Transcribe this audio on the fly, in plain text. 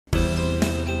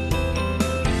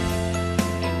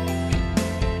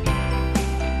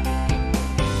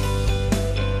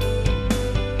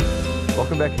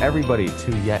Welcome back, everybody,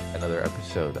 to yet another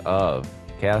episode of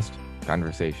Cast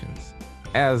Conversations.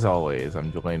 As always,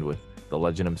 I'm joined with the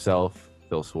legend himself,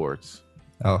 Phil Swartz.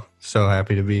 Oh, so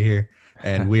happy to be here.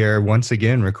 And we are once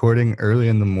again recording early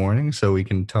in the morning so we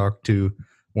can talk to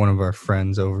one of our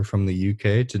friends over from the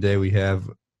UK. Today we have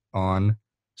on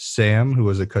Sam, who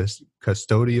was a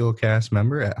custodial cast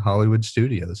member at Hollywood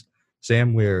Studios.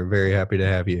 Sam, we're very happy to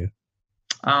have you.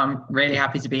 I'm really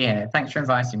happy to be here. Thanks for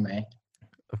inviting me.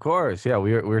 Of course, yeah,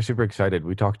 we're super excited.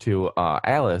 We talked to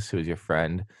Alice, who is your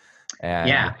friend,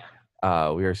 and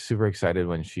we were super excited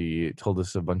when she told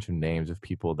us a bunch of names of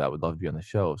people that would love to be on the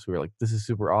show. So we were like, this is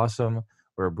super awesome.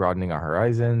 We're broadening our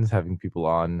horizons, having people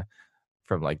on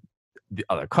from like the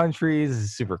other countries. This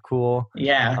is super cool.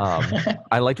 Yeah.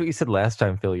 I liked what you said last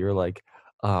time, Phil. You're like,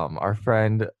 our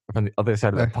friend from the other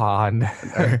side of the pond.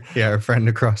 Our friend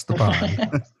across the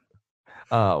pond.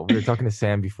 We were talking to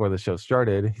Sam before the show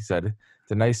started. He said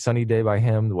it's a nice sunny day by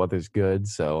him. The weather's good,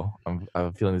 so I'm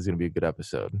feeling this is going to be a good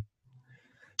episode.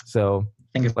 So,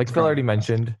 like Phil already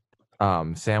mentioned,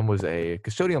 Sam was a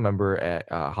custodial member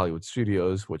at Hollywood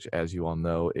Studios, which, as you all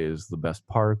know, is the best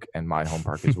park and my home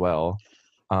park as well.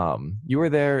 You were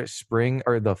there spring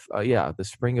the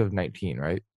spring of 19,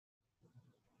 right?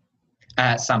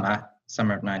 Summer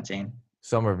of 19.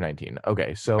 Summer of 19.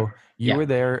 Okay, so you were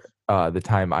there the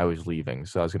time I was leaving.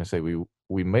 So I was going to say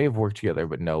we may have worked together,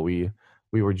 but no,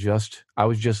 I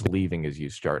was just leaving as you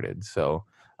started. So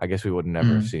I guess we would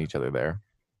never have seen each other there.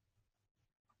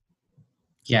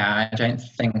 Yeah, I don't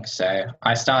think so.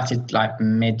 I started like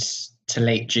mid to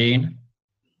late June.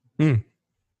 Okay,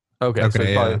 so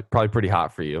it's probably pretty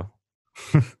hot for you.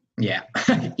 Yeah.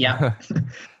 Yeah.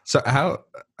 So how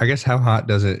hot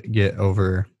does it get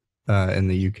over in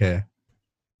the UK?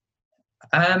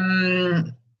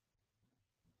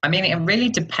 I mean, it really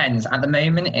depends. At the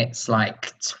moment, it's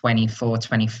like 24,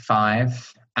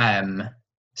 25. And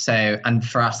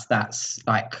for us, that's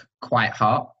like quite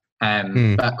hot.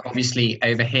 But obviously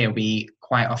over here, we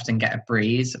quite often get a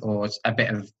breeze or a bit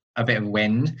of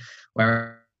wind.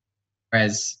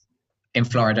 Whereas in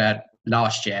Florida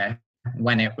last year,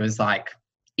 when it was like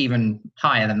even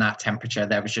higher than that temperature,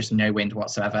 there was just no wind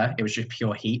whatsoever. It was just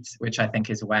pure heat, which I think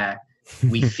is where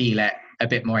we feel it a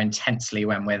bit more intensely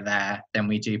when we're there than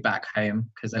we do back home,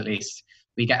 because at least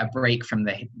we get a break from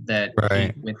the heat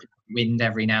with wind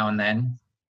every now and then.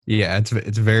 Yeah, it's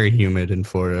very humid in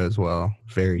Florida as well.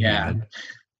 Very humid.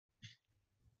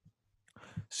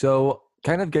 So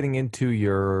kind of getting into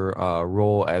your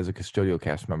role as a custodial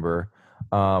cast member,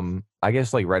 I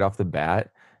guess like right off the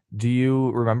bat, do you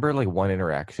remember like one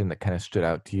interaction that kind of stood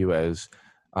out to you as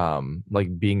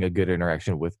like being a good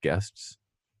interaction with guests?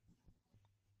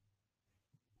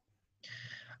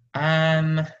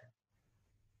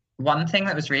 One thing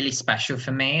that was really special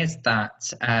for me is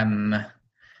that I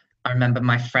remember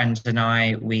my friend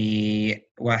and we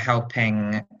were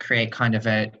helping create kind of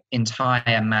an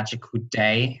entire magical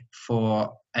day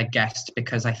for a guest,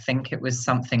 because I think it was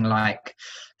something like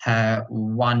her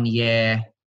 1 year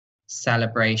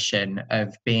celebration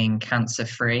of being cancer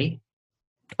free.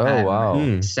 Oh,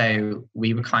 wow. So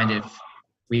we were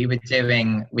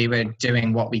doing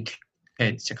what we could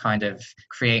to kind of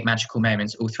create magical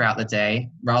moments all throughout the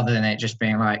day, rather than it just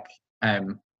being like,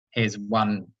 here's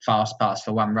one fast pass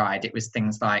for one ride. It was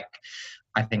things like,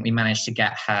 I think we managed to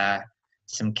get her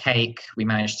some cake. We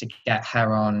managed to get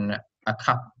her on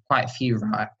quite a few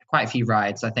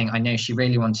rides. I know she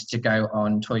really wanted to go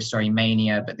on Toy Story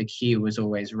Mania, but the queue was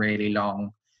always really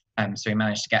long. So we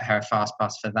managed to get her a fast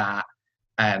pass for that.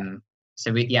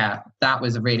 That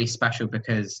was really special,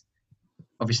 because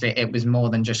obviously it was more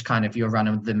than just kind of your run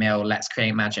of the mill, let's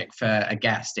create magic for a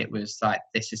guest. It was like,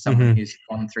 this is someone who's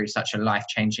gone through such a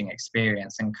life-changing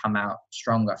experience and come out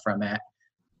stronger from it.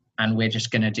 And we're just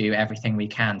going to do everything we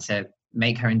can to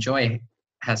make her enjoy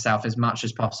herself as much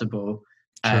as possible.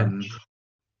 Sure.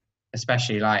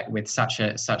 Especially like with such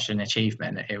an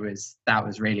achievement. That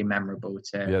was really memorable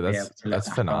to be able to look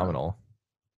that's phenomenal.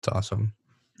 It's awesome.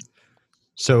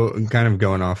 So kind of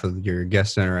going off of your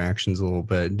guest interactions a little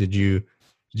bit, did you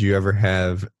ever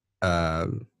have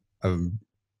an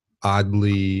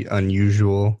oddly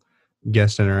unusual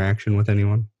guest interaction with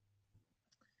anyone?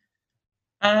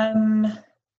 I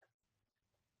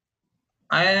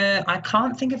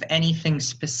can't think of anything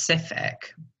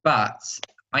specific, but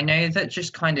I know that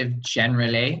just kind of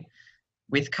generally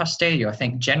with Custodial, I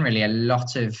think generally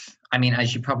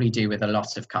as you probably do with a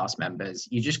lot of cast members,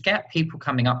 you just get people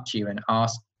coming up to you and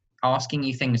asking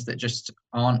you things that just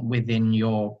aren't within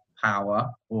your power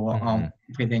or aren't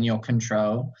within your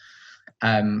control.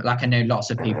 Like I know lots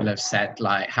of people have said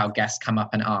like how guests come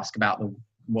up and ask about the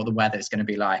what the weather's going to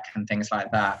be like and things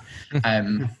like that.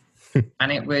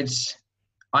 And it would,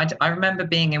 I remember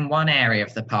being in one area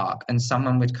of the park and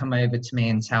someone would come over to me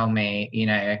and tell me, you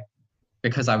know,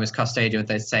 because I was custodial,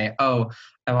 they'd say, oh,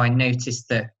 I noticed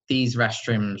that these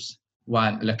restrooms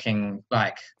weren't looking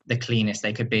like the cleanest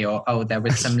they could be, or oh, there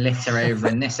was some litter over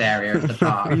in this area of the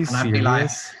park. Are you and I'd serious? be like,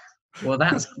 well,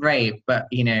 that's great, but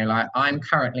you know, like I'm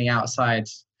currently outside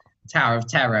Tower of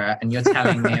Terror and you're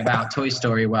telling me about Toy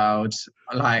Story World.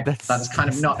 Like that's kind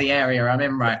of not the area I'm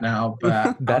in right now,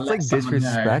 but that's like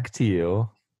disrespect to you.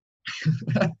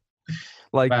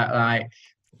 Like, but like,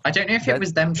 I don't know if it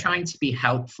was them trying to be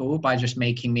helpful by just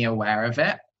making me aware of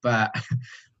it, but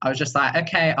I was just like,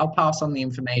 okay, I'll pass on the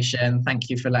information. Thank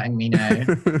you for letting me know.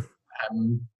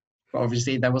 But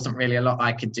obviously there wasn't really a lot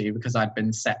I could do because I'd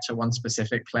been set to one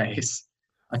specific place.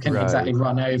 I couldn't exactly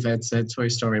run over to Toy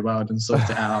Story World and sort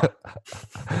it out.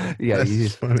 Yeah, that's you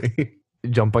just funny.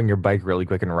 Jump on your bike really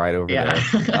quick and ride over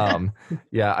there.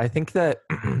 Yeah, I think that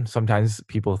sometimes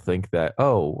people think that,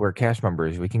 oh, we're cast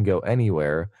members, we can go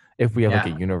anywhere if we have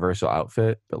like a universal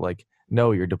outfit, but like,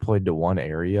 no, you're deployed to one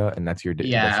area and that's your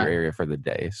area for the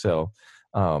day. So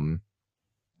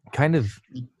kind of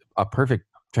a perfect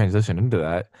transition into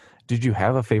that. Did you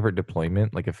have a favorite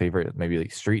deployment, like a favorite maybe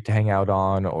like street to hang out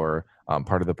on, or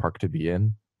part of the park to be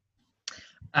in?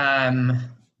 I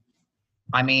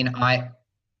mean, I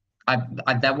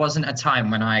there wasn't a time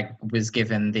when I was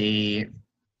given the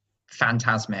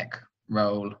Phantasmic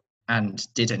role and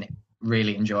didn't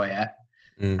really enjoy it.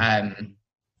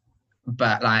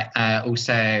 But like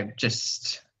also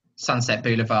just Sunset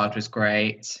Boulevard was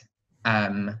great.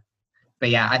 But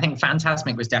yeah, I think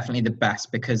Phantasmic was definitely the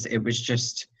best because it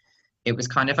was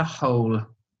kind of a whole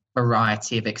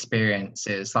variety of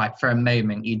experiences. Like for a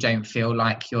moment, you don't feel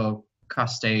like you're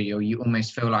custodial, you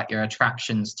almost feel like you're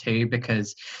attractions too,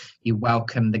 because you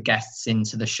welcome the guests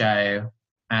into the show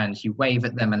and you wave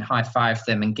at them and high five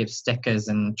them and give stickers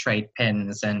and trade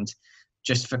pins, and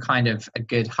just for kind of a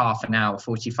good half an hour,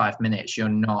 45 minutes, you're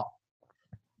not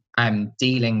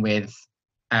dealing with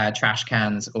trash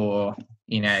cans or,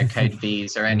 you know, code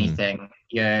Vs or anything.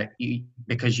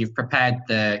 Because you've prepared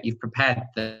the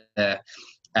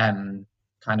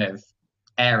kind of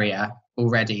area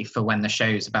already for when the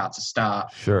show's about to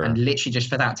start. Sure. And literally just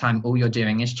for that time, all you're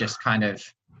doing is just kind of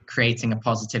creating a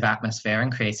positive atmosphere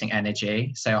and creating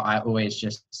energy. So I always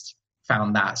just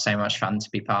found that so much fun to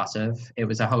be part of. It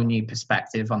was a whole new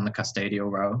perspective on the custodial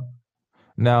role.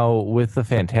 Now, with the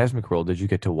Phantasmic role, did you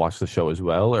get to watch the show as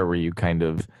well, or were you kind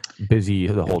of busy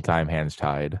the whole time, hands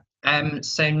tied?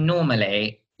 So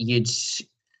normally we'd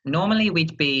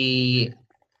be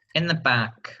in the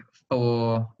back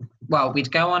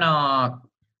we'd go on our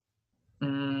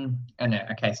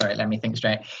let me think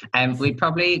straight. We'd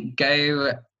probably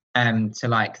go to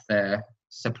like the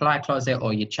supply closet,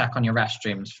 or you check on your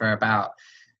restrooms for about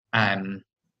 20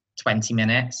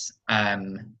 minutes,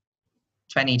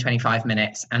 25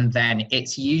 minutes, and then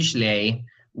it's usually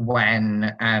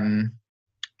when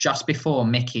just before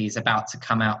Mickey's about to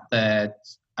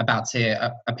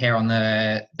appear on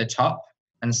the top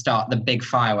and start the big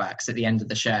fireworks at the end of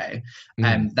the show.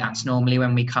 That's normally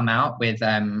when we come out with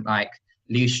like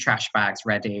loose trash bags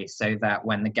ready, so that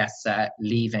when the guests are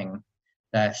leaving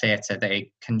the theatre, they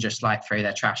can just like throw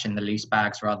their trash in the loose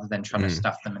bags rather than trying to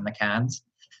stuff them in the cans.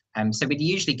 So we'd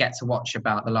usually get to watch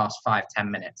about the last 5-10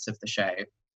 minutes of the show,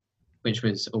 which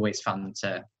was always fun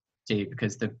to do,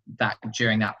 because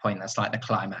during that point, that's like the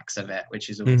climax of it, which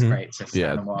is always great to sit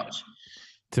and watch.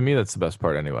 To me, that's the best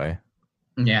part anyway.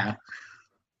 Yeah.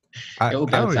 It all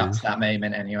builds up to that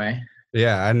moment anyway.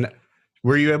 Yeah. And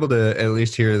were you able to at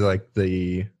least hear like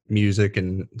the music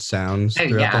and sounds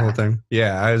throughout the whole thing?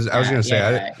 Yeah. I was going to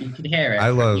say, you could hear it.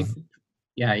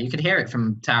 You could hear it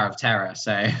from Tower of Terror.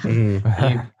 So you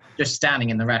just standing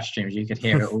in the restrooms, you could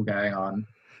hear it all going on.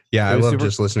 Yeah. I love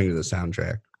just listening to the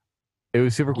soundtrack. It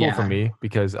was super cool for me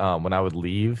because when I would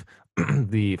leave,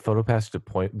 the PhotoPass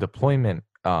deployment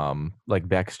like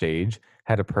backstage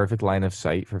had a perfect line of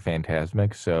sight for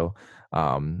Phantasmic. So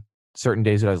certain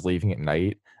days that I was leaving at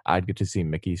night, I'd get to see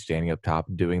Mickey standing up top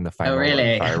doing the final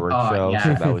fireworks show. Yeah.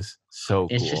 So that was so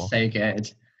cool. It's just so good.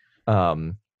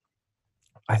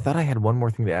 I thought I had one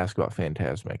more thing to ask about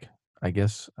Phantasmic. I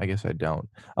guess I don't.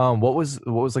 What was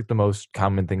like the most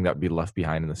common thing that would be left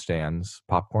behind in the stands?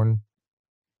 Popcorn?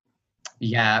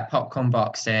 Yeah, popcorn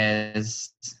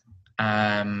boxes.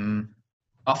 Often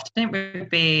it would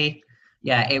be,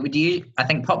 I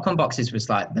think popcorn boxes was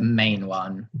like the main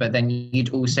one, but then you'd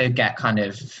also get kind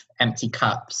of empty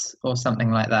cups or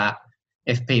something like that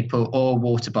or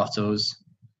water bottles.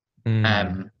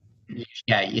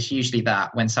 It's usually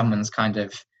that when someone's kind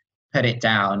of put it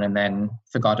down and then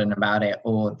forgotten about it,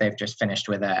 or they've just finished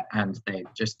with it and they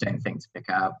just don't think to pick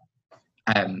it up.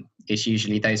 It's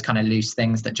usually those kind of loose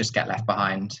things that just get left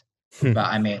behind. But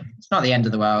I mean, it's not the end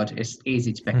of the world. It's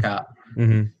easy to pick up.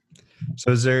 Mm-hmm.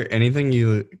 So is there anything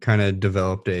you kind of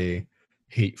developed a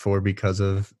hate for because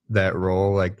of that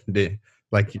role? Like, do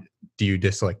you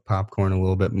dislike popcorn a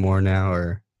little bit more now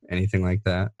or anything like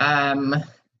that?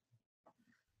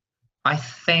 I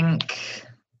think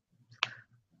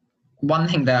one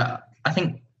thing that I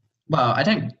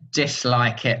don't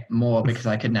dislike it more because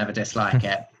I could never dislike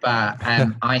it, but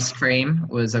ice cream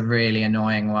was a really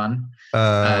annoying one.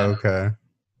 Okay.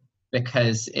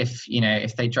 Because if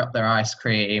they drop their ice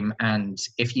cream and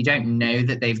if you don't know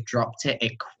that they've dropped it,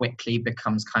 it quickly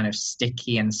becomes kind of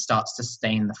sticky and starts to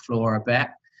stain the floor a bit,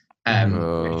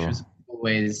 which was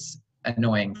always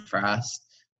annoying for us.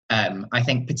 I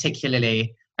think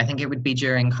it would be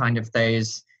during kind of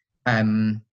those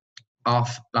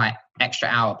off like extra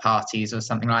hour parties or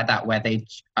something like that where they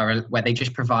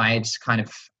just provide kind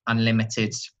of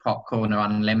unlimited popcorn or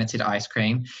unlimited ice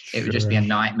cream. It would just be a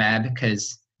nightmare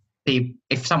because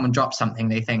if someone drops something,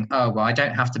 they think, oh, well, I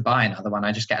don't have to buy another one.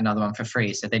 I just get another one for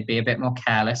free. So they'd be a bit more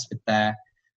careless with their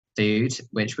food,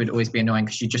 which would always be annoying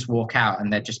because you just walk out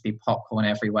and there'd just be popcorn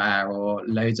everywhere or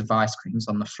loads of ice creams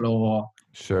on the floor.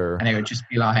 Sure. And it would just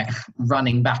be like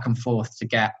running back and forth to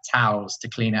get towels to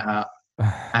clean it up.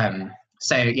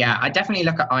 So, yeah, I definitely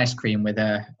look at ice cream with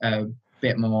a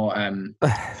bit more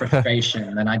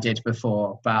frustration than I did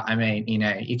before. But, I mean,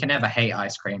 you can never hate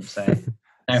ice cream, so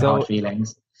no hard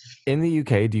feelings. In the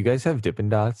UK, do you guys have Dippin'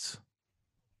 Dots?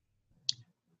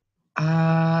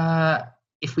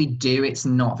 If we do, it's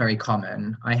not very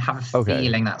common. I have a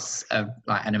feeling that's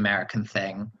like an American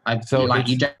thing.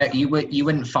 You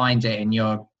wouldn't find it in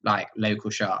your like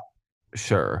local shop.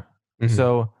 Sure. Mm-hmm.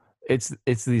 So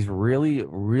it's these really,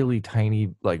 really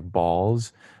tiny like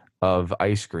balls of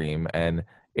ice cream, and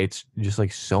it's just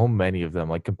like so many of them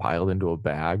like compiled into a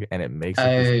bag, and it makes like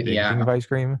this big thing of ice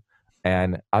cream.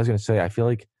 And I was gonna say, I feel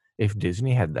like if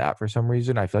Disney had that for some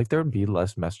reason, I feel like there would be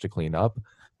less mess to clean up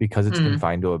because it's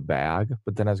confined to a bag.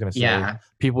 But then I was gonna say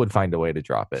people would find a way to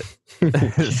drop it.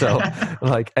 So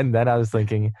like, and then I was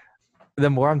thinking, the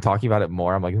more I'm talking about it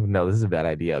more, I'm like, no, this is a bad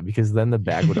idea because then the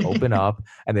bag would open up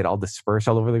and they'd all disperse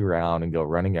all over the ground and go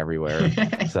running everywhere.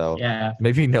 So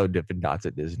maybe no Dippin' Dots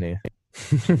at Disney.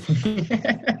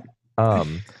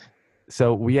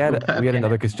 So we had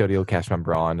another custodial cast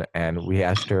member on, and we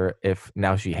asked her if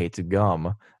now she hates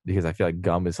gum because I feel like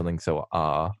gum is something so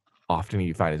often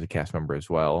you find as a cast member as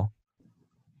well.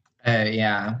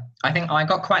 Yeah, I think I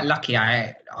got quite lucky.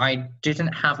 I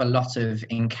didn't have a lot of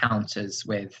encounters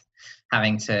with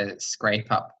having to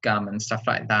scrape up gum and stuff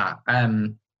like that.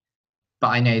 But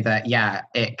I know that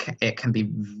it can be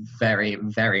very,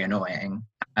 very annoying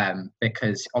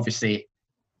because obviously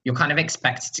you're kind of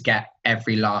expected to get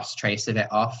every last trace of it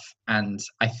off, and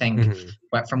I think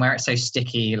from where it's so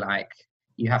sticky, like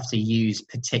you have to use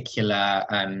particular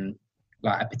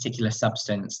like a particular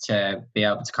substance to be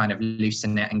able to kind of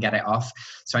loosen it and get it off.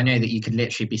 So I know that you could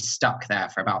literally be stuck there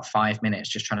for about 5 minutes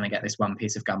just trying to get this one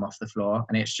piece of gum off the floor,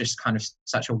 and it's just kind of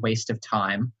such a waste of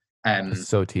time. It's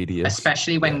so tedious,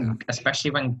 especially when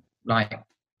like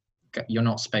you're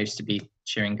not supposed to be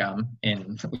chewing gum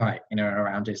in like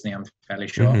around Disney, I'm fairly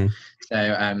sure.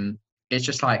 So it's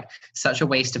just like such a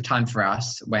waste of time for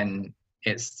us when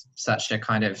it's such a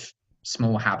kind of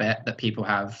small habit that people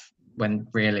have when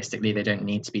realistically they don't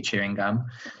need to be chewing gum.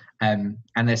 And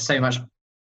there's so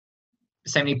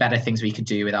many better things we could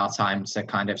do with our time to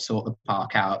kind of sort the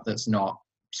park out that's not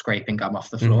scraping gum off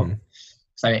the floor.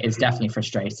 So it's definitely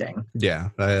frustrating. Yeah,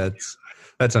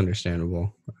 that's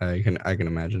understandable. I can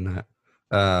imagine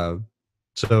that.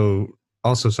 So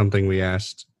also something we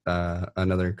asked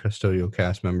another custodial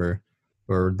cast member,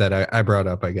 or that I brought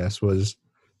up, I guess, was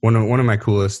one of my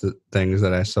coolest things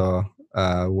that I saw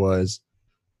was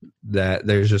that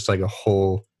there's just like a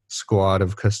whole squad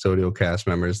of custodial cast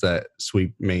members that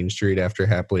sweep Main Street after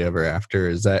Happily Ever After.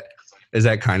 Is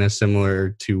that kind of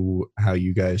similar to how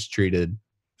you guys treated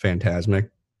Fantasmic?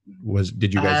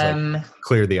 Did you guys like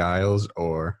clear the aisles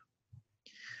or?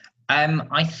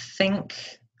 I think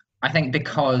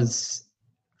because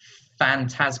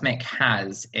Fantasmic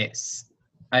has its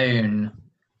own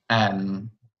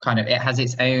it has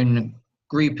its own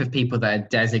group of people that are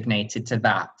designated to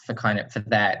that for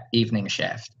their evening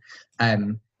shift.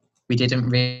 We didn't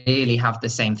really have the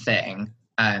same thing.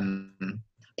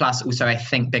 Plus also I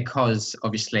think because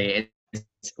obviously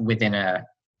it's within a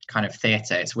kind of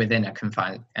theatre, it's within a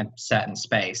certain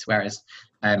space, whereas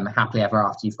Happily Ever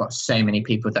After, you've got so many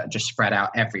people that are just spread out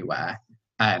everywhere,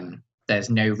 that there's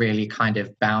no really kind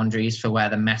of boundaries for where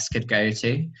the mess could go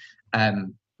to.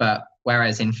 But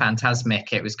whereas in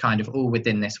Phantasmic, it was kind of all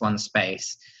within this one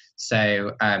space.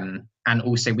 So, and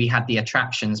also we had the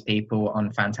attractions people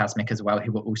on Phantasmic as well,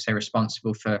 who were also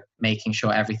responsible for making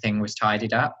sure everything was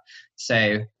tidied up.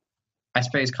 So I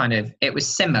suppose kind of, it was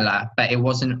similar, but it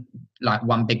wasn't like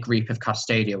one big group of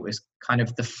custodial. It was kind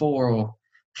of the 4 or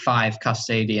 5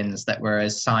 custodians that were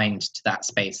assigned to that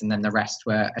space, and then the rest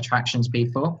were attractions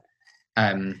people,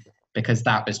 because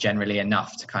that was generally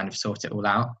enough to kind of sort it all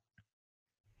out.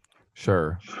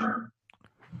 Sure.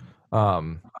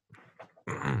 Oh,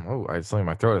 I had something in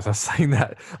my throat as I was saying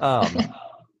that. God,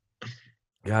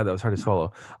 that was hard to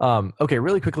swallow. Okay,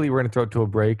 really quickly, we're going to throw it to a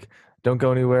break. Don't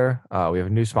go anywhere. We have a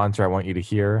new sponsor I want you to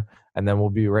hear, and then we'll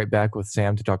be right back with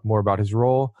Sam to talk more about his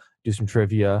role, do some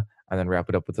trivia, and then wrap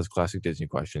it up with those classic Disney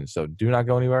questions. So do not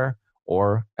go anywhere,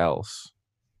 or else.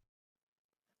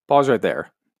 Pause right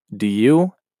there. Do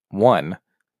you, 1,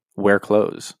 wear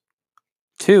clothes?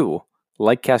 2,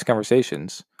 like Cast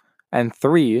Conversations? And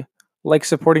 3, like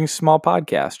supporting small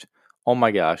podcast? Oh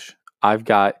my gosh, I've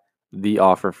got the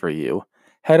offer for you.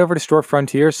 Head over to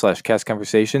StoreFrontier/Cast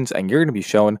Conversations, and you're going to be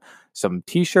shown some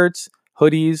t-shirts,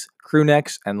 hoodies, crew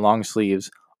necks, and long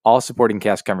sleeves, all supporting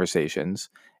Cast Conversations.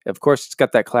 Of course, it's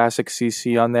got that classic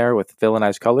CC on there with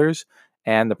villainized colors,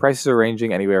 and the prices are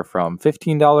ranging anywhere from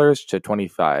 $15 to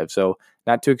 $25, so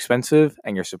not too expensive,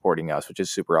 and you're supporting us, which is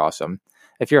super awesome.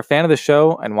 If you're a fan of the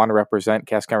show and want to represent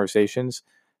Cast Conversations,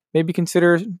 maybe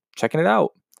consider checking it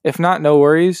out. If not, no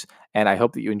worries, and I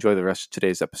hope that you enjoy the rest of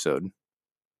today's episode.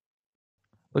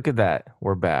 Look at that.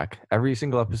 We're back. Every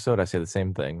single episode, I say the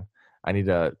same thing. I need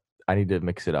to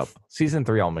mix it up. Season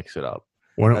 3, I'll mix it up.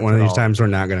 One of these times, we're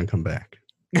not going to come back.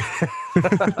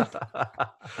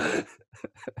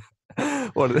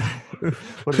 One of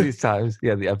these times,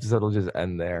 yeah, the episode will just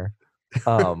end there.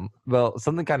 Well,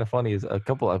 something kind of funny is a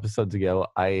couple episodes ago,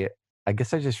 I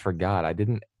guess I just forgot. I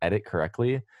didn't edit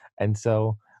correctly, and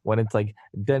so when it's like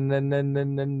how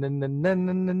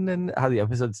the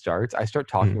episode starts, I start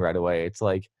talking right away. It's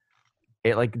like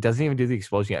it like doesn't even do the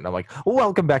explosion yet, and I'm like,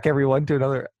 welcome back everyone to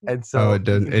another. And so it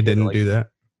didn't do that.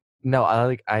 No,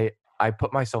 I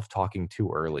put myself talking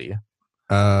too early.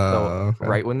 Okay.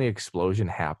 Right when the explosion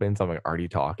happens, I'm like already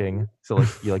talking, so like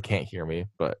you like can't hear me.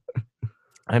 But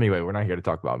anyway, we're not here to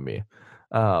talk about me.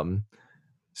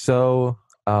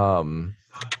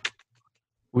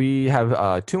 We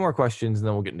have 2 more questions, and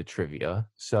then we'll get into trivia.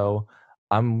 So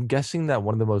I'm guessing that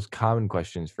one of the most common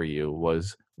questions for you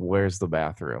was, where's the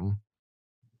bathroom?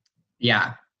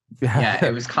 Yeah,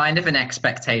 it was kind of an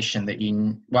expectation that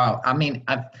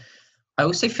I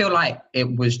also feel like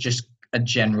it was just a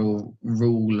general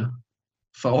rule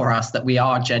for us that we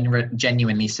are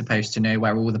genuinely supposed to know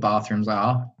where all the bathrooms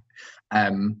are.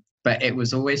 But it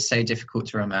was always so difficult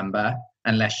to remember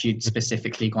unless you'd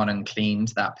specifically gone and cleaned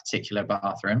that particular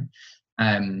bathroom.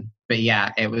 But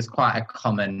yeah, it was quite a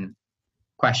common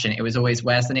question. It was always,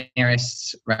 where's the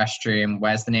nearest restroom?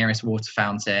 Where's the nearest water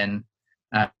fountain?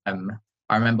 I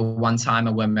remember one time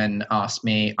a woman asked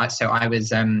me, so I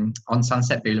was on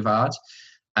Sunset Boulevard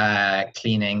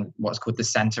cleaning what's called the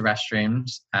center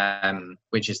restrooms,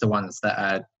 which is the ones that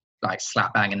are like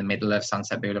slap bang in the middle of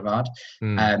Sunset Boulevard.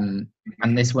 And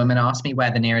this woman asked me where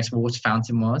the nearest water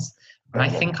fountain was. And I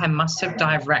think I must have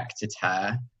directed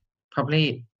her,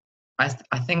 probably, I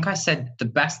think I said the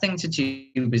best thing to do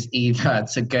was either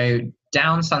to go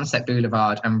down Sunset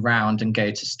Boulevard and round and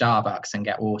go to Starbucks and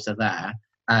get water there,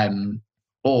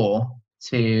 or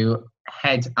to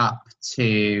head up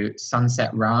to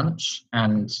Sunset Ranch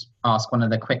and ask one of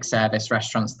the quick service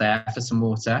restaurants there for some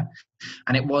water.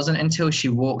 And it wasn't until she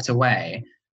walked away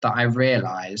that I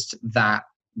realized that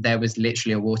there was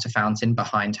literally a water fountain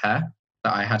behind her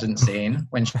that I hadn't seen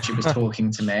when she was talking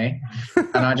to me.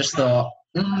 And I just thought,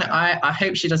 I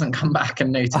hope she doesn't come back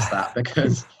and notice that,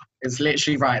 because it's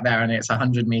literally right there and it's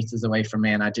 100 meters away from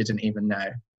me and I didn't even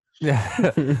know.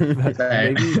 Yeah.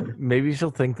 maybe she'll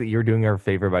think that you're doing her a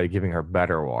favor by giving her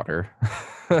better water.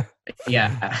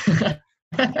 Yeah.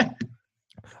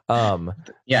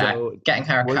 So getting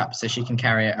her a cup so she can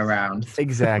carry it around.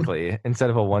 Exactly.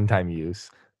 Instead of a one-time use.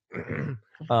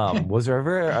 Was there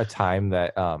ever a time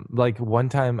that like one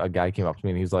time a guy came up to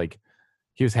me and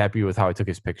he was happy with how I took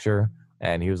his picture,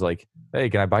 and he was like,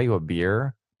 hey, can I buy you a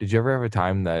beer? Did you ever have a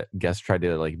time that guests tried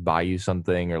to like buy you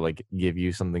something or like give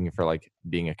you something for like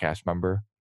being a cast member?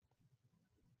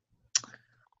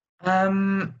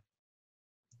 I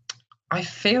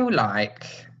feel like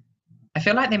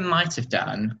they might have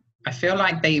done, I feel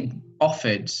like they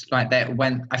offered, like that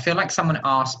when I feel like someone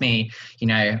asked me, you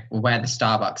know, where the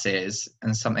Starbucks is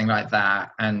and something like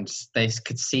that, and they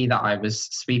could see that I was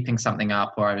sweeping something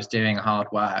up or I was doing hard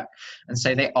work, and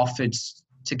so they offered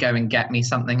to go and get me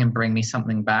something and bring me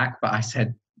something back, but I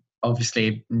said,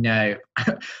 obviously no.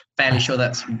 Fairly sure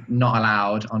that's not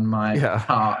allowed on my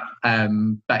part.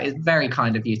 But it's very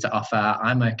kind of you to offer.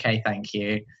 I'm okay, thank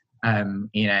you.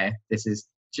 You know, this is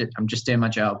I'm just doing my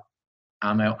job.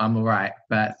 I'm all right,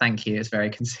 but thank you. It's very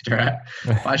considerate.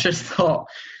 But I just thought,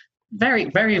 very,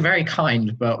 very, very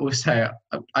kind. But also,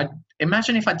 I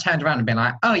imagine if I turned around and been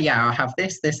like, "Oh yeah, I'll have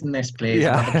this, this, and this, please.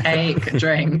 Another cake, a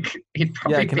drink." He'd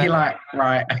probably be like,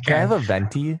 "Right, okay." Can I have a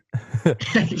venti?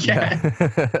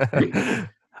 Yeah.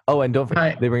 Oh, and don't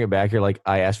forget, they bring it back. You're like,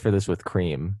 I asked for this with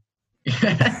cream.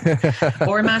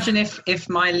 Or imagine if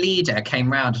my leader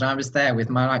came round and I was there with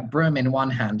my like broom in one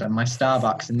hand and my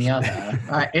Starbucks in the other.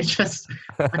 It just,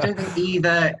 I don't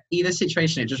think either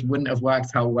situation, it just wouldn't have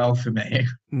worked out well for me.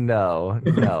 No.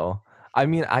 I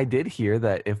mean, I did hear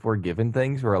that if we're given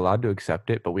things, we're allowed to accept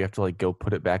it, but we have to like go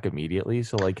put it back immediately.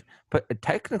 So like, but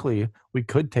technically we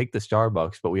could take the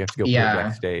Starbucks, but we have to go put it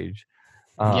backstage.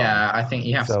 Yeah, I think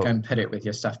you have to go and put it with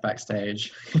your stuff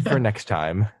backstage for next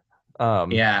time.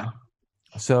 Yeah.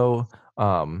 So,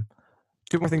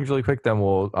 two more things really quick, then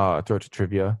we'll throw it to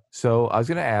trivia. So I was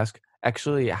going to ask,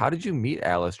 actually, how did you meet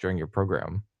Alice during your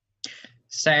program?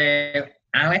 So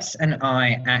Alice and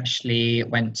I actually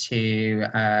went to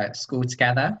school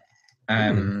together.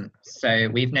 So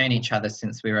we've known each other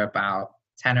since we were about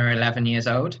 10 or 11 years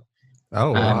old.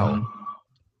 Oh, wow.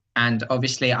 And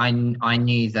obviously I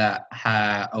knew that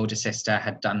her older sister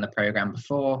had done the program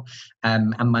before,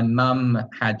 and my mum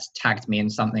had tagged me in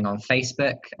something on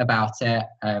Facebook about it.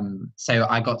 So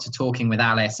I got to talking with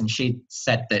Alice, and she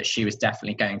said that she was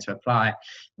definitely going to apply.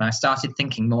 And I started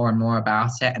thinking more and more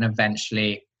about it, and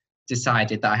eventually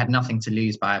decided that I had nothing to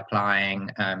lose by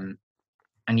applying. And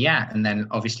then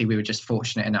obviously we were just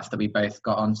fortunate enough that we both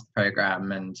got onto the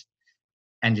program and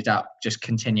ended up just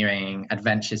continuing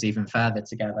adventures even further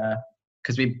together,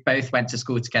 because we both went to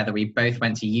school together, we both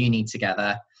went to uni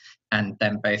together, and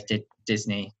then both did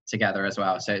Disney together as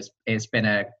well. So it's been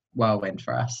a whirlwind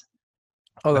for us.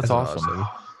 Oh, that's awesome.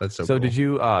 That's so cool. Did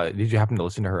you happen to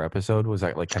listen to her episode? Was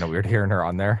that like kind of weird hearing her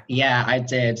on there? Yeah, I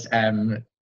did.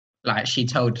 Like she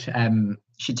told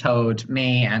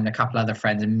me and a couple other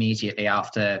friends immediately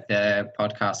after the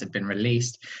podcast had been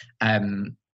released.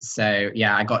 So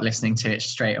yeah, I got listening to it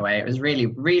straight away. It was really,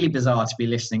 really bizarre to be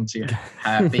listening to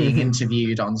her being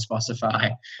interviewed on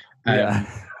Spotify. But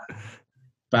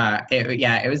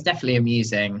it was definitely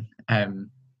amusing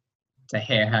to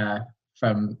hear her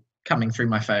from coming through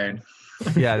my phone.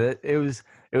 Yeah, it was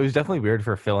definitely weird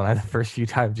for Phil and I the first few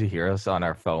times you hear us on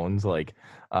our phones. Like,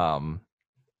 Phil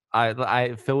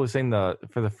was saying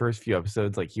for the first few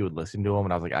episodes, like he would listen to them,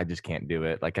 and I was like, I just can't do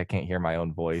it. Like I can't hear my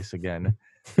own voice again.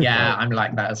 Yeah, I'm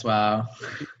like that as well.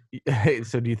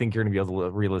 So do you think you're gonna be able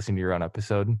to re-listen to your own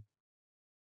episode?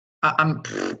 I'm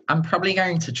probably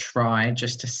going to try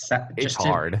just to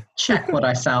check what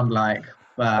I sound like,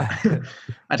 but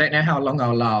I don't know how long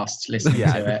I'll last listening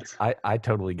to it. I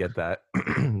totally get that.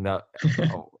 No,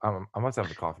 I must have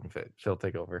a coughing fit. She'll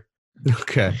take over.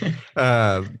 Okay.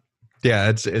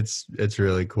 Yeah, it's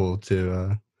really cool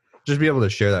to just be able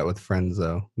to share that with friends,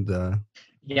 though.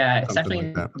 It's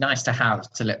definitely nice to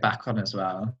have to look back on as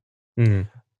well. Mm-hmm.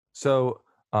 So,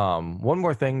 one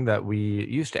more thing that we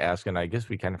used to ask, and I guess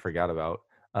we kind of forgot about,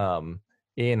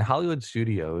 in Hollywood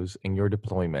studios, in your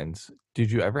deployments,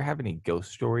 did you ever have any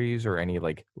ghost stories or any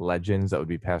like legends that would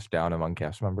be passed down among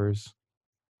cast members?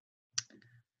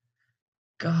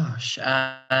 Gosh,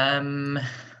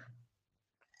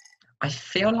 I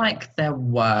feel like there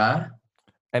were.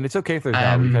 And it's okay if there's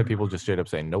not. We've had people just straight up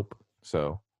say nope.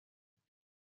 So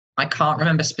I can't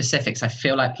remember specifics. I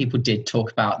feel like people did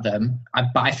talk about them,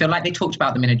 but I feel like they talked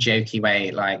about them in a jokey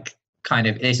way, like kind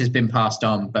of this has been passed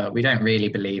on, but we don't really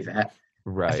believe it.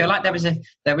 Right. I feel like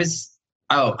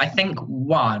I think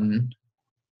one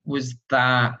was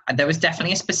that there was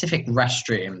definitely a specific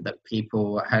restroom that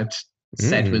people had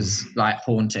said was like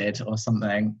haunted or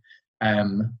something.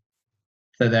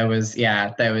 So there was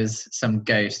some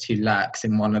ghost who lurks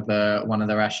in one of the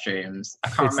restrooms. I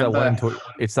can't remember.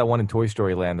 It's that one in Toy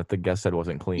Story Land that the guest said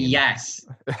wasn't clean. Yes.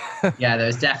 Yeah, there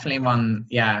was definitely one.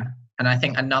 Yeah, and I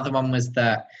think another one was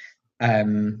that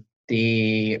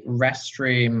the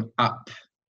restroom up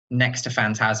next to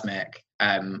Phantasmic.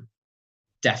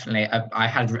 Definitely, I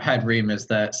had heard rumors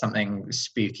that something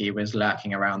spooky was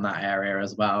lurking around that area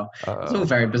as well. It's all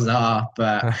very bizarre,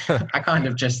 but I kind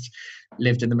of just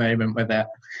lived in the moment with it.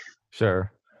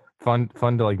 Sure. fun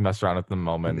to like mess around at the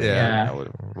moment. Yeah.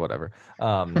 Whatever.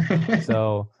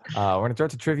 So we're gonna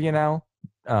start to trivia now.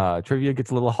 Trivia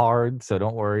gets a little hard, so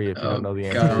don't worry if you don't know the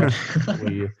answer.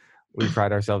 We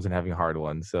pride ourselves in having hard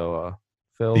ones. So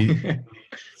Phil.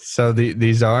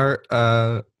 These are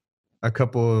a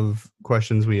couple of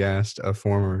questions we asked a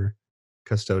former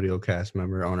Custodial cast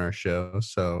member on our show.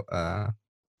 So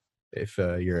if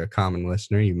you're a common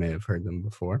listener, you may have heard them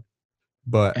before.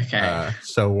 But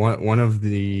so one of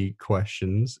the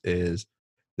questions is,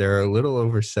 there are a little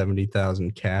over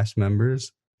 70,000 cast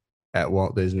members at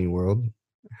Walt Disney World.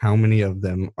 How many of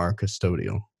them are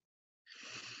custodial?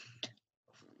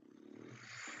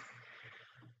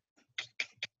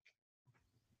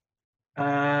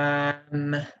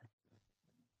 I'm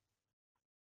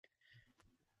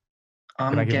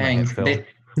Can I give him a going. hint, Phil?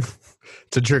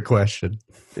 It's a trick question.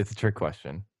 It's a trick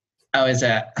question. Oh, is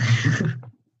it?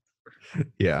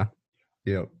 Yeah.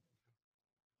 Yep.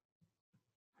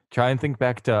 Try and think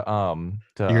back to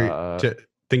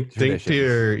think to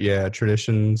your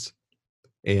traditions,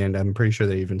 and I'm pretty sure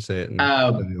they even say it in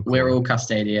we're all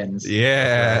custodians.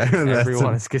 Yeah. Right.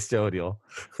 Everyone is custodial.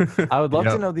 I would love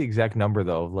to know the exact number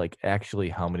though, of like actually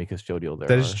how many custodial there are.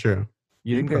 That is true.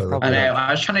 You think there's probably I know,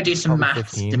 I was trying to do some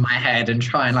maths 15? in my head and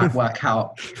try and like work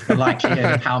out the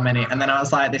likelihood of how many, and then I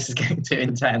was like, this is getting too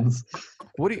intense.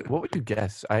 What would you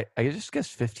guess? I just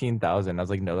guessed 15,000. I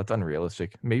was like, no, that's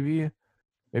unrealistic. Maybe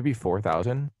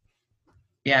 4,000.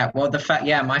 Yeah, well,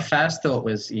 my first thought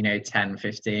was 10,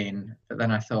 15, but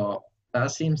then I thought that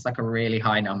seems like a really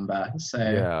high number. So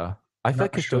yeah, I feel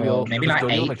like custodial maybe like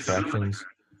 8 attractions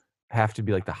have to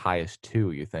be like the highest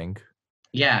too. You think?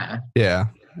 Yeah,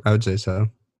 I would say so.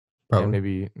 Probably.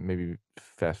 And maybe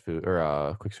fast food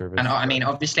or quick service. And I mean,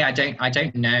 obviously, I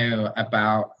don't know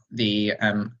about the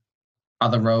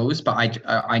other roles, but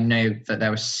I know that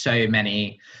there were so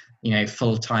many,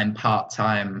 full-time,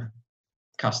 part-time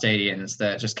custodians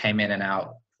that just came in and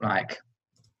out like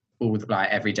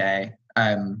every day.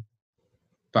 But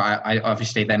I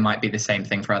obviously there might be the same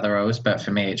thing for other roles, but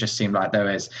for me it just seemed like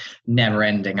there was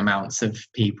never-ending amounts of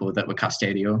people that were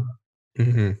custodial.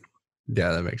 Mm-hmm.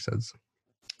 Yeah, that makes sense.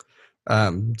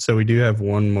 So we do have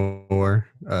one more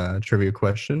trivia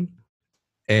question.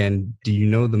 And do you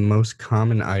know the most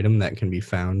common item that can be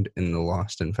found in the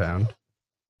Lost and Found?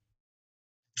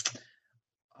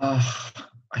 Oh,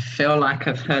 I feel like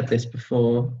I've heard this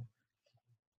before,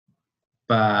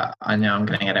 but I know I'm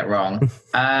going to get it wrong.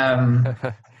 I'm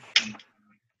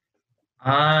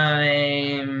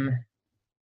trying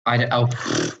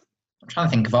to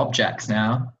think of objects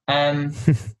now. I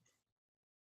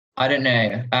don't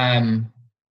know.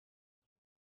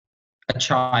 A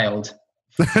child.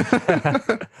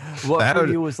 What for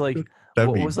you was like?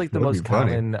 What was like the most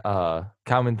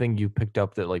common thing you picked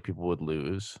up that like people would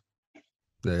lose?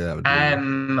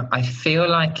 I feel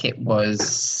like it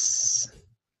was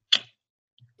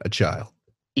a child.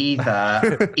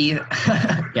 Either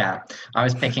yeah, I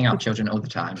was picking up children all the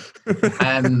time.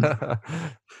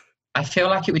 I feel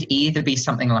like it would either be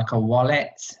something like a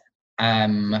wallet,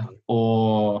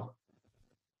 or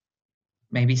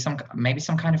maybe some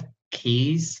kind of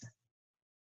keys.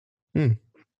 I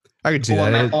could see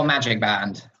that. Or magic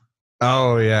band.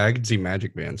 Oh yeah, I could see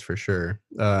magic bands for sure.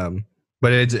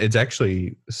 But it's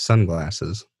actually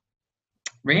sunglasses.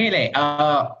 Really?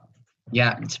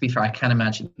 Yeah. To be fair, I can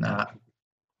imagine that.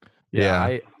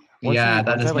 Yeah.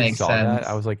 That does make sense. That,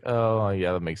 I was like, oh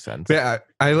yeah, that makes sense. Yeah,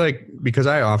 I like, because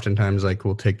I oftentimes like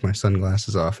will take my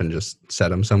sunglasses off and just set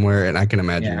them somewhere, and I can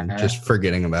imagine just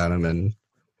forgetting about them and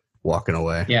walking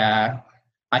away. Yeah,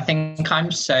 I think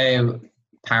I'm so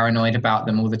paranoid about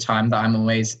them all the time that I'm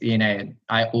always,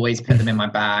 I always put them in my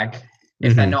bag.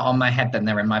 If they're not on my head, then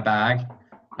they're in my bag.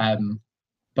 But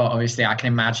obviously, I can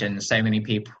imagine so many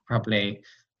people probably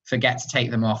forget to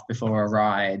take them off before a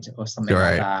ride or something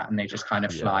like that, and they just kind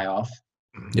of fly off.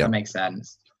 That makes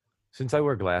sense. Since I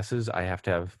wear glasses, I have to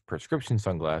have prescription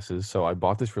sunglasses. So I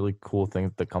bought this really cool thing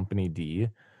at the company D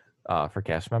for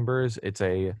cast members. It's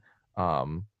a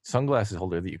sunglasses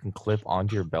holder that you can clip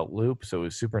onto your belt loop. So it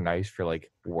was super nice for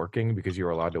like working because you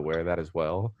were allowed to wear that as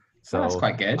well. So that's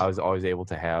quite good. I was always able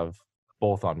to have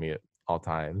both on me at all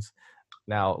times.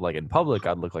 Now, like in public,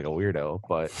 I'd look like a weirdo,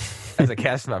 but as a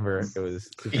cast member, it was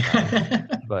super nice.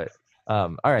 But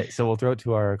all right, so we'll throw it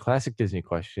to our classic Disney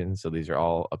questions. So these are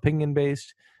all opinion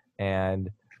based,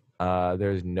 and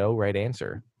there's no right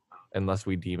answer unless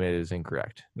we deem it as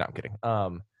incorrect. No, I'm kidding.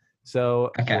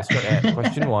 So we'll start at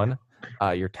question 1.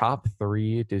 Your top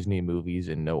 3 Disney movies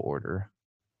in no order.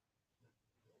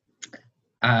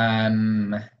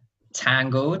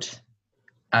 Tangled,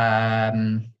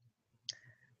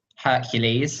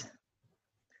 Hercules,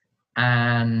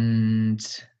 And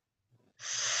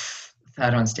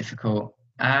third one's difficult.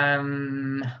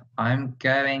 I'm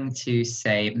going to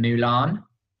say Mulan.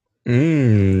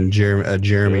 A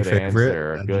Jeremy Good favorite.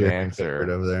 answer. A Good Jeremy answer. favorite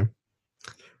over there.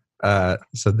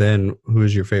 So then, who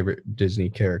is your favorite Disney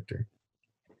character?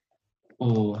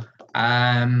 Oh,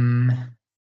 when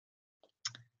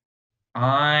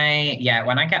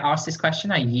I get asked this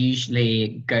question, I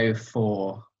usually go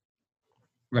for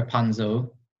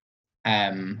Rapunzel,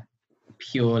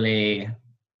 purely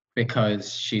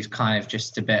because she's kind of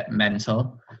just a bit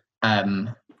mental.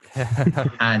 And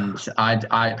because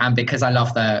I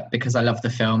love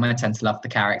the film, I tend to love the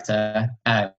character.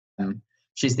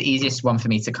 She's the easiest one for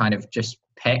me to kind of just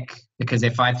pick, because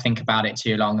if I think about it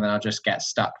too long, then I'll just get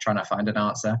stuck trying to find an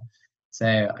answer.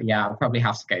 So yeah, I'll probably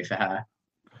have to go for her.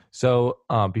 So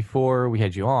before we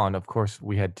had you on, of course,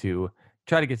 we had to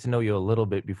try to get to know you a little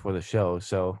bit before the show.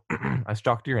 So I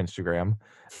stalked your Instagram,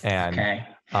 and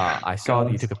I saw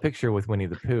that you took a picture with Winnie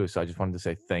the Pooh. So I just wanted to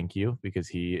say thank you, because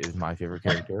he is my favorite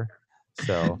character.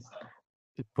 So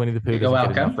Winnie the Pooh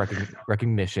doesn't get enough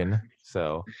recognition.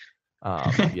 So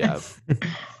yeah,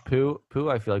 Pooh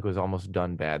I feel like was almost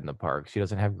done bad in the park. She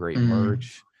doesn't have great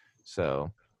merch.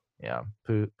 So yeah,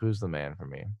 Pooh's the man for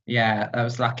me. Yeah, that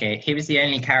was lucky. He was the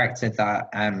only character that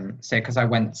so because I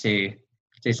went to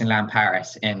Disneyland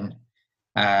Paris in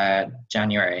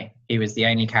January, he was the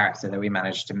only character that we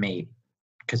managed to meet,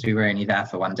 because we were only there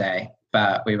for one day,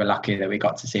 but we were lucky that we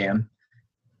got to see him.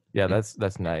 Yeah,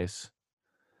 that's nice.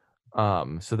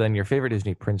 So then your favorite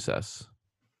Disney princess?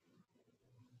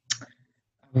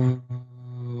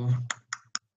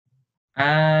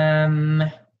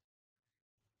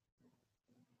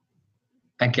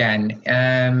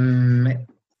 Again,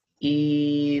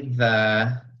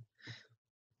 either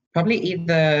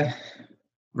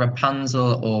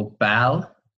Rapunzel or Belle.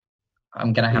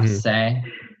 I'm gonna have to say,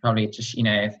 probably just,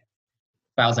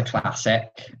 Belle's a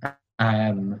classic,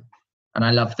 and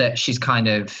I love that she's kind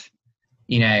of,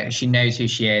 she knows who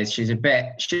she is. She's a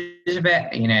bit,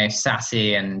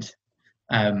 sassy, and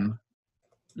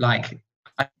like,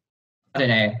 I don't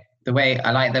know, the way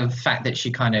I like the fact that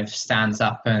she kind of stands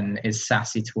up and is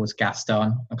sassy towards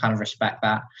Gaston. I kind of respect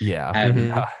that.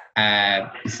 Yeah.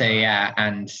 So yeah,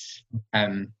 and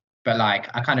but like,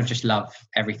 I kind of just love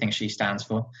everything she stands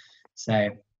for.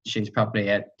 So she's probably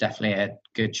definitely a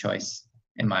good choice,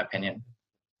 in my opinion.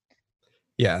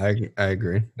 Yeah, I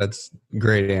agree. That's a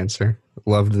great answer.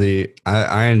 Loved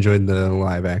I enjoyed the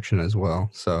live action as well.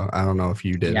 So I don't know if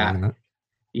you did or not.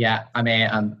 Yeah, I mean,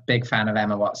 I'm a big fan of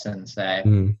Emma Watson,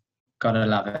 so gotta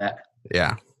love it.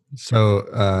 Yeah.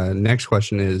 So next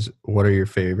question is, what are your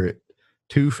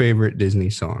two favorite Disney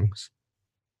songs?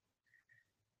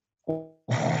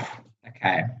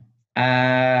 Okay.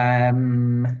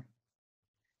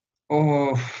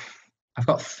 I've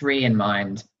got three in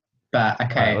mind, but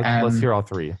okay. Right, let's hear all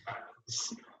three.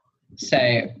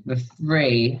 So the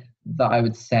three that I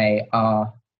would say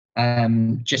are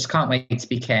Just Can't Wait to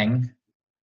Be King.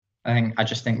 I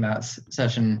just think that's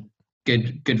such a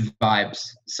good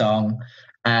vibes song.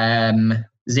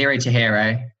 Zero to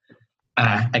Hero.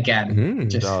 Again,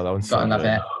 just that one's gotta love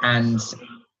it. And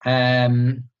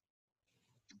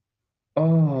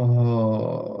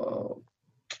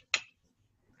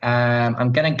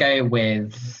I'm gonna go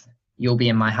with You'll Be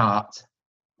in My Heart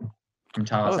from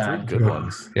Tarzan. Oh, three good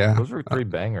ones. Yeah, those were three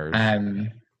bangers.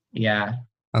 Yeah,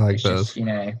 I like those.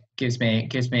 Just, gives me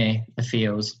the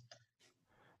feels.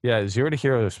 Yeah, Zero to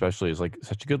Hero especially is like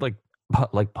such a good like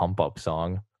pump up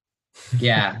song.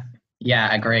 Yeah,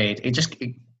 agreed. It just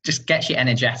gets you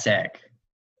energetic.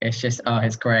 It's just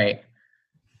it's great.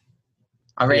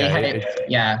 I really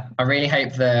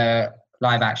hope the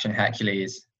live action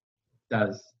Hercules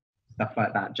does stuff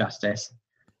like that justice.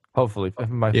 Hopefully,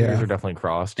 my fingers are definitely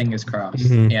crossed. Fingers crossed.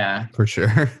 Yeah, for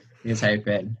sure. He's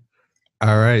hoping.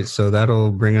 All right, so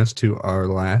that'll bring us to our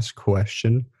last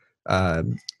question.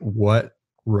 What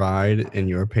ride, in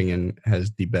your opinion,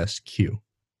 has the best queue?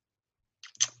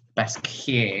 Best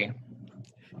queue.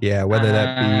 Yeah, whether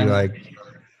that be like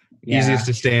easiest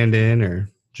to stand in or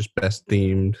just best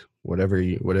themed, whatever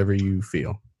you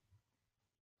feel.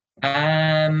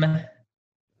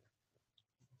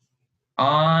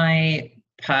 I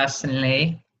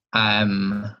personally, I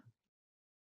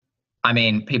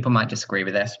mean, people might disagree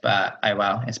with this, but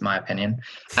it's my opinion.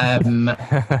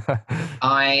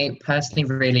 I personally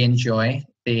really enjoy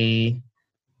the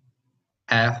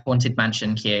Haunted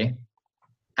Mansion queue.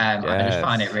 Yes. I just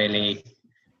find it really,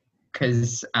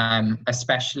 because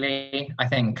especially, I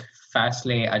think,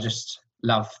 firstly, I just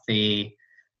love the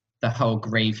whole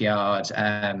graveyard,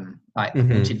 like the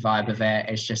haunted vibe of it.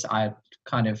 It's just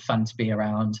kind of fun to be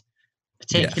around.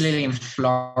 particularly in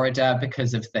Florida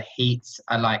because of the heat.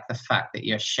 I like the fact that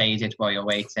you're shaded while you're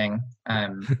waiting.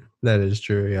 That is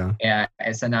true. Yeah. Yeah,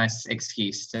 it's a nice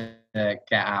excuse to get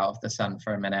out of the sun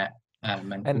for a minute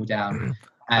and cool down.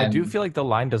 I do feel like the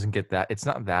line doesn't get that. It's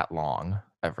not that long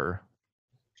ever.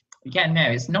 Yeah, no,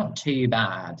 it's not too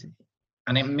bad,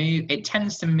 and it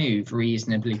tends to move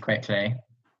reasonably quickly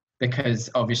because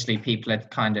obviously people are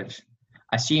kind of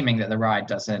assuming that the ride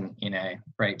doesn't,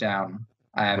 break down.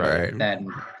 Right. Then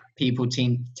people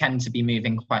tend to be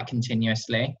moving quite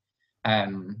continuously,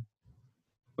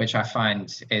 which I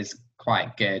find is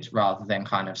quite good rather than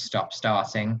kind of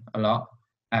starting a lot,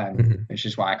 which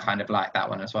is why I kind of like that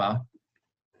one as well.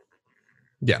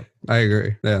 Yeah, I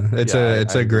agree. Yeah, it's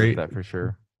a great, that for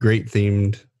sure. Great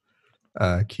themed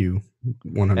queue,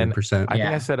 100%. I think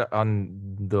I said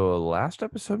on the last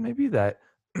episode maybe that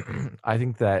I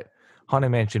think that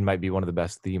Haunted Mansion might be one of the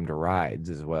best themed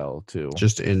rides as well too.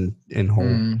 Just in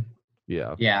whole.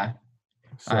 Yeah. Yeah.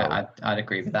 So, I'd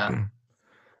agree with that.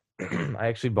 I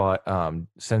actually bought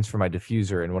scents for my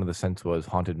diffuser, and one of the scents was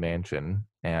Haunted Mansion,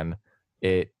 and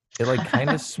it like kind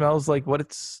of smells like what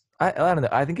it's. I don't know.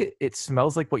 I think it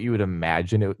smells like what you would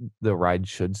imagine the ride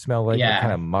should smell like. Yeah.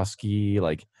 Kind of musky,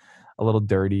 like a little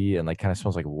dirty, and like kind of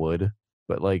smells like wood.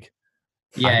 But like,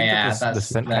 the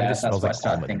scent kind of just smells like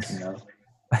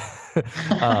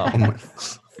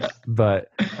almonds. But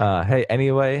hey,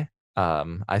 anyway,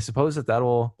 I suppose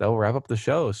that'll wrap up the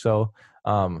show. So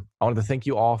I wanted to thank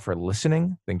you all for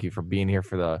listening. Thank you for being here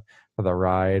for the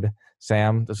ride.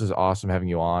 Sam, this was awesome having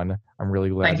you on. I'm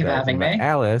really glad that we met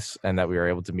Alice and that we were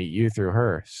able to meet you through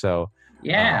her. So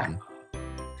yeah,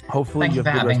 hopefully thank you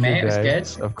have a good rest of your day. It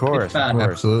was good. Of course.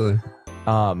 Absolutely.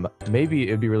 Maybe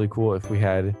it'd be really cool if we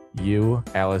had you,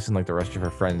 Alice, and like the rest of her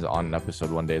friends on an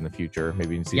episode one day in the future.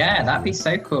 Maybe in season 2. That'd be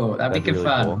so cool. That'd be good really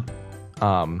fun.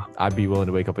 Cool. I'd be willing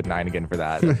to wake up at 9 again for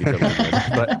that. That'd be totally good.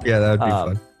 But yeah, that'd be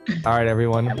fun. All right,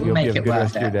 everyone. Yeah, we hope you have a good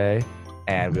rest of your day,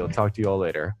 and we'll talk to you all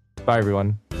later. Bye,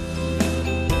 everyone.